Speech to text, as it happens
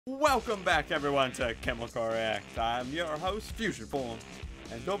Welcome back, everyone, to Chemical React. I'm your host, Fusion Form,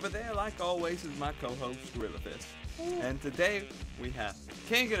 and over there, like always, is my co-host, Gorilla Fist. And today we have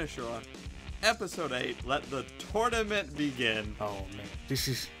Kengan Ashura, Episode 8. Let the tournament begin. Oh man, this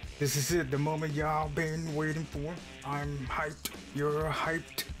is it. The moment y'all been waiting for. I'm hyped. You're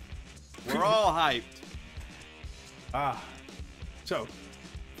hyped. We're all hyped. So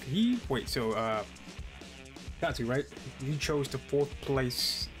Kazuo, right? He chose the 4th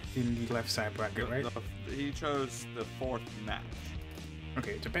place in the left side bracket, right? He chose the 4th match.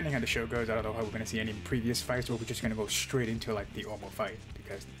 Okay, depending on how the show goes, I don't know how we're gonna see any previous fights, or we're just gonna go straight into like the Ohma fight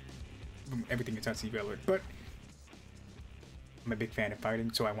because everything is not irrelevant. But I'm a big fan of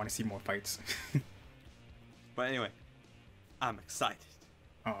fighting, so I want to see more fights. But anyway, I'm excited.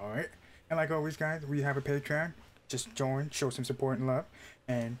 Alright, and like always, guys, we have a Patreon. Just join, show some support and love,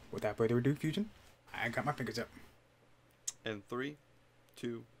 and without further ado, Fusion, I got my fingers up. In 3,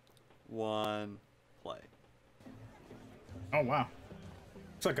 2, 1, play. Oh wow,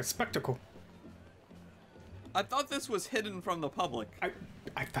 it's like a spectacle. I thought this was hidden from the public.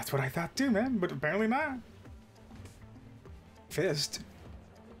 That's what I thought too, man, but apparently not. Fist.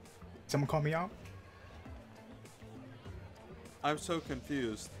 Someone call me out? I'm so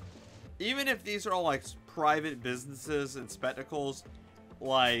confused. Even if these are all like private businesses and spectacles,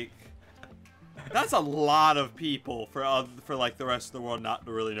 like that's a lot of people for like the rest of the world not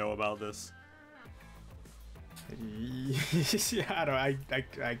to really know about this. Yeah,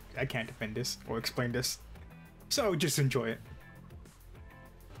 I can't defend this or explain this. So just enjoy it.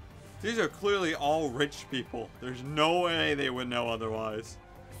 These are clearly all rich people. There's no way they would know otherwise.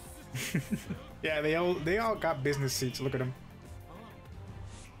 Yeah, they all got business seats. Look at them.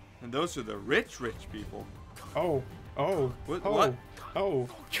 And those are the rich people. Oh, What? Oh,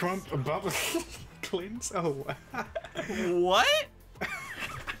 Trump above Clint's. Oh. What?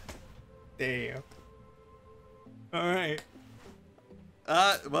 Damn. All right.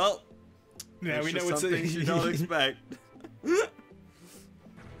 Well. Yeah, we know it's some things you don't expect. Can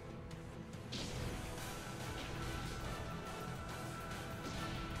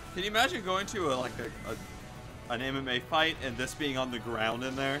you imagine going to an MMA fight and this being on the ground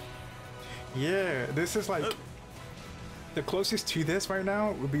in there? Yeah, this is like the closest to this right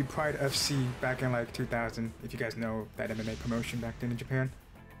now would be Pride FC back in like 2000, if you guys know that MMA promotion back then in Japan.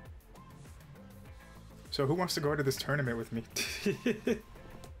 So who wants to go to this tournament with me? You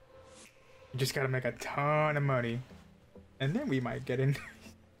just gotta make a ton of money, and then we might get in.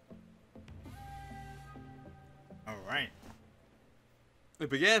 All right. It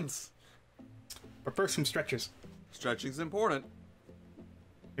begins. But first, some stretches. Stretching's important.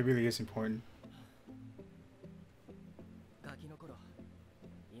 It really is important.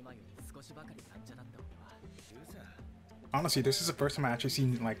 Honestly, this is the first time I actually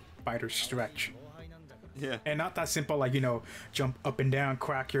seen like fighters stretch. Yeah. And not that simple, like, you know, jump up and down,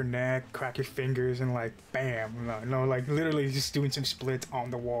 crack your neck, crack your fingers, and like, bam. No, like literally just doing some splits on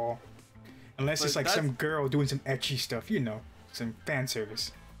the wall. Unless it's like some girl doing some etchy stuff, you know, some fan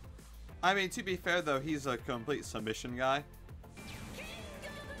service. I mean, to be fair though, he's a complete submission guy.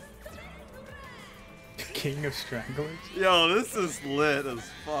 King of Stranglers? Yo, this is lit as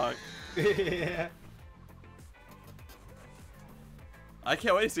fuck. Yeah. I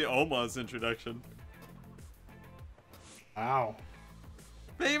can't wait to see Ohma's introduction. Wow.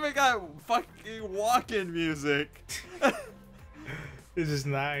 They even got fucking walk-in music. This is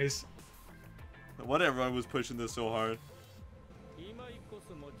nice. Whatever, I was pushing this so hard.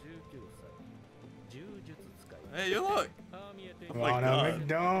 Hey, you look. Oh my God.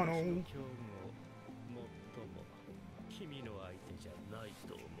 McDonald.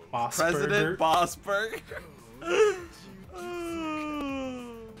 President Bossberg.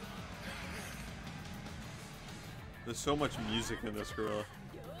 There's so much music in this, gorilla.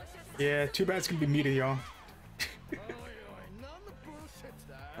 Yeah, too bad it's gonna be muted, y'all.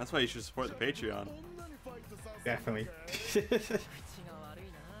 That's why you should support the Patreon. Definitely.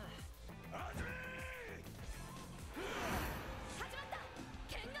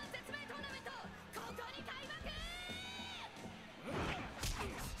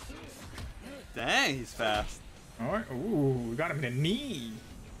 Dang, he's fast. Alright, ooh, we got him in the knee.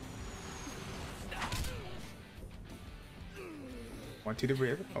 One to the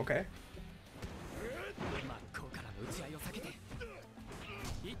rib, okay.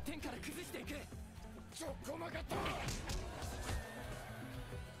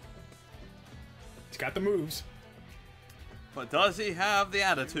 He's got the moves. But does he have the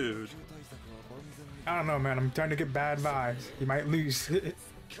attitude? I don't know, man. I'm starting to get bad vibes. He might lose.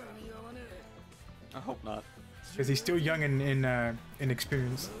 I hope not. because he's still young and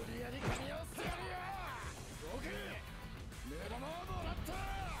inexperienced.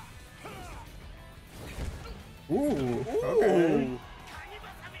 Ooh, okay.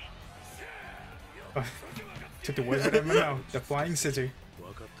 Took the words out of my mouth. The flying scissor.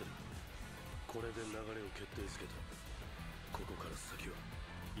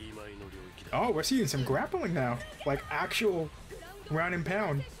 Oh, we're seeing some grappling now. Like actual ground and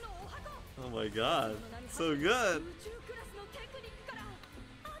pound. Oh my god. So good.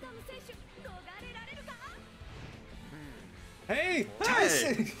 Hey,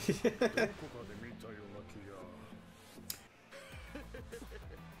 Tyson! Hey.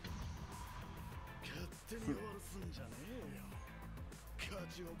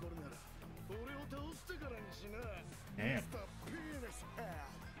 Damn.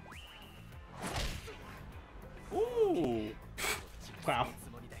 Ooh. Wow.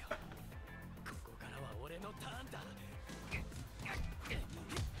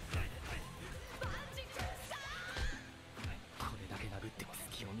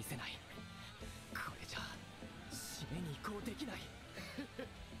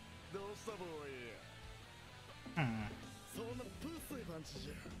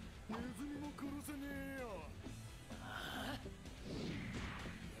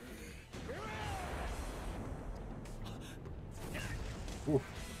 Ooh.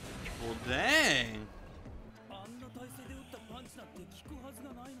 Well, dang.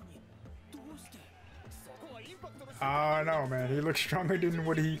 Oh no, man. He looks stronger than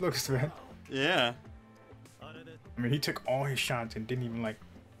what he looks, man. Yeah. I mean, he took all his shots and didn't even like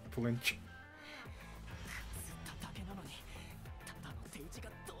flinch.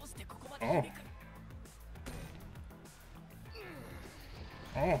 Oh.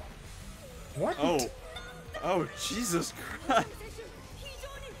 Oh. What? Oh. Oh, Jesus Christ.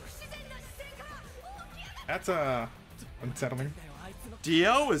 That's unsettling.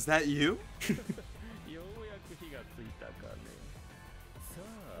 Dio, is that you?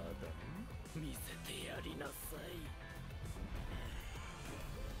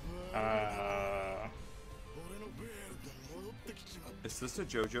 Is this a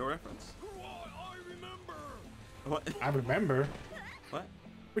JoJo reference? What? I remember. What?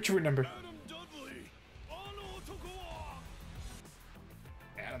 What you remember?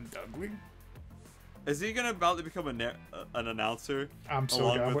 Adam Dudley? Is he gonna about to become an announcer? I'm so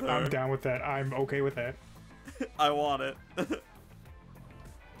along down with with, I'm her? down with that. I'm okay with that. I want it.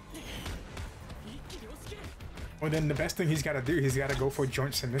 Well, then the best thing he's got to do, he's got to go for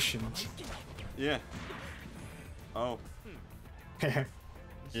joint submissions. Yeah. Oh.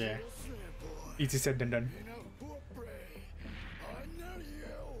 Yeah. Easy said than done.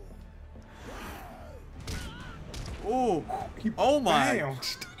 Oh. Oh my.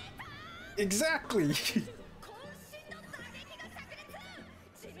 Bounced. Exactly.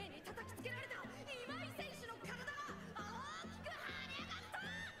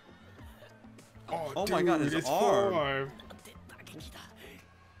 Oh my god, his it's arm. 4.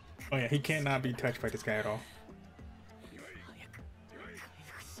 Oh yeah, he cannot be touched by this guy at all.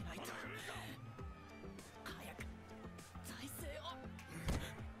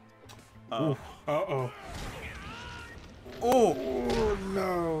 Uh-oh. Uh-oh. Oh. Oh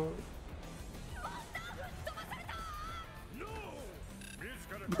no.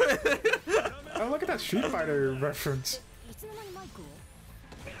 Oh, look at that Street Fighter reference.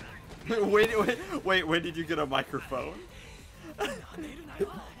 Wait, when did you get a microphone?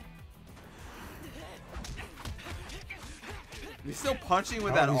 He's still punching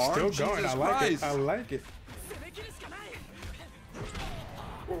with that he's arm? still going. Jesus I like Christ. it. I like it.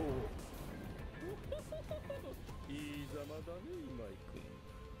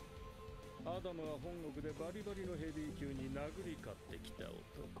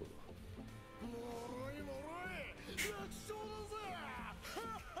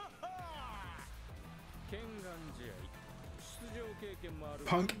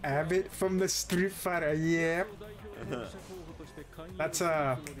 Punk Abbott from the Street Fighter, yeah. That's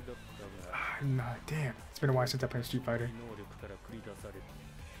no, damn. It's been a while since I played Street Fighter.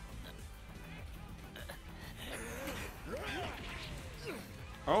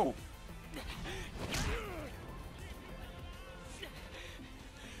 Oh.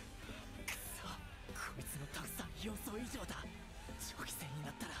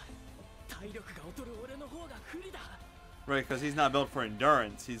 Right, because he's not built for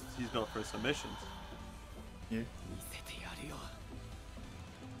endurance. He's built for submissions. Yeah.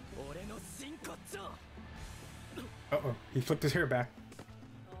 Uh-oh. He flipped his hair back.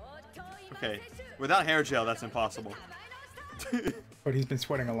 Okay. Without hair gel, that's impossible. But he's been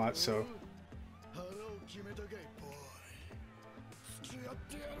sweating a lot, so.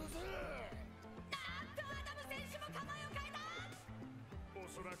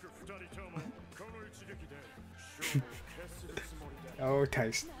 Oh,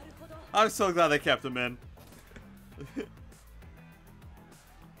 Tyson. I'm so glad they kept him in.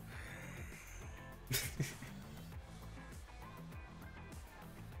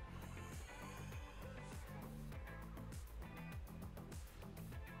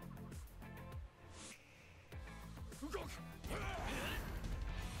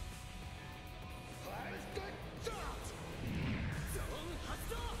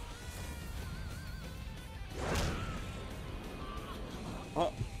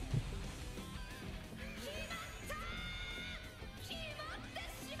 Oh.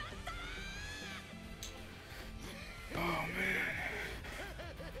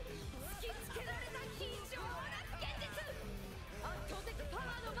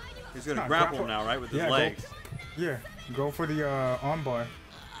 He's gonna grapple now, right, with his legs. Go for the armbar.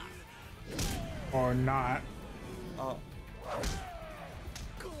 Or not. Oh.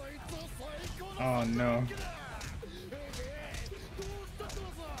 Oh no.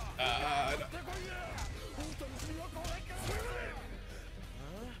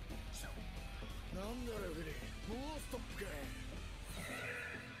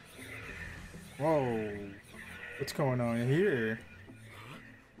 Whoa. What's going on here?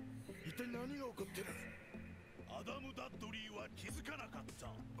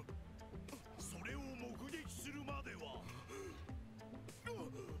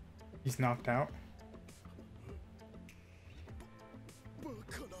 He's knocked out.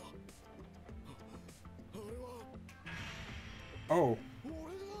 Oh.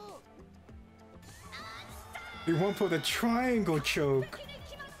 He went for the triangle choke.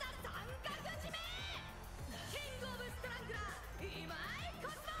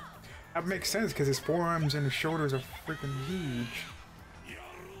 That makes sense because his forearms and his shoulders are freaking huge.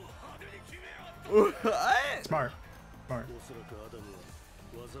 Smart. Smart.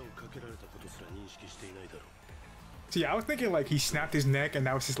 See, I was thinking like he snapped his neck and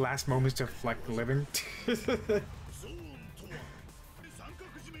that was his last moments of like living.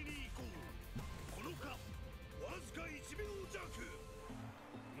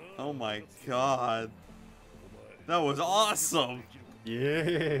 Oh my god. That was awesome.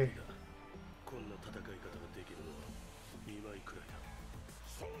 Yeah.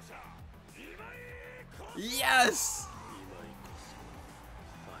 Yes!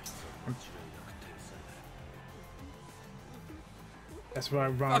 That's why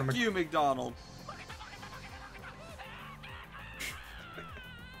Ronald. Fuck you, McDonald.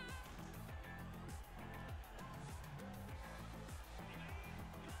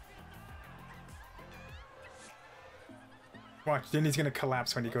 Watch, then he's gonna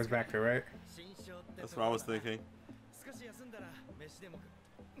collapse when he goes back there, right? That's what I was thinking.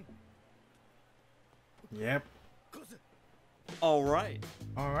 Yep. Alright.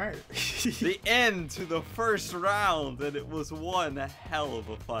 Alright. The end to the first round, and it was one hell of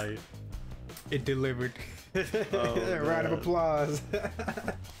a fight. It delivered. Oh, round of applause.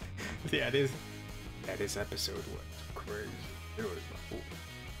 Yeah, that is episode was crazy. It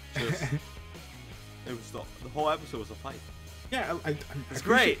was The whole episode was a fight. yeah, It's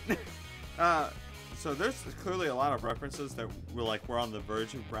great. So there's clearly a lot of references that we're on the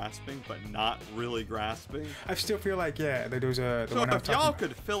verge of grasping, but not really grasping. I still feel like there's a. So if y'all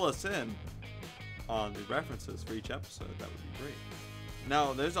could fill us in on the references for each episode, that would be great.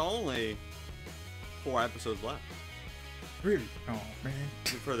 Now there's only 4 episodes left. Really? Oh man.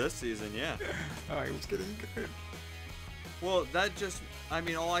 For this season, yeah. Oh, it was getting good. Well, I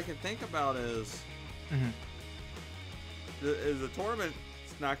mean, all I can think about is the tournament.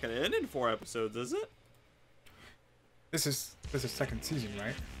 Not going to end in 4 episodes, is it? This is second season,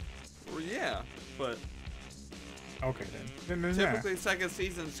 right? Well, yeah, but okay then typically second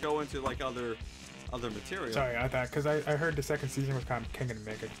seasons go into like other material. Sorry, I thought because I heard the second season was kind of Kengan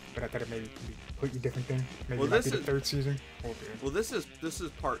Mega, but I thought it may be a completely different thing. Maybe well, it might be the third season. Well, this is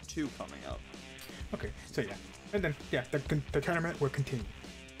part 2 coming up. Okay, so yeah, and then the tournament will continue.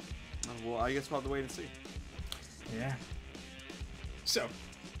 Well, I guess we'll have to wait and see. Yeah. So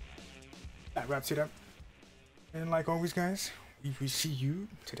that wraps it up. And like always, guys, we will see you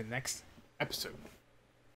to the next episode.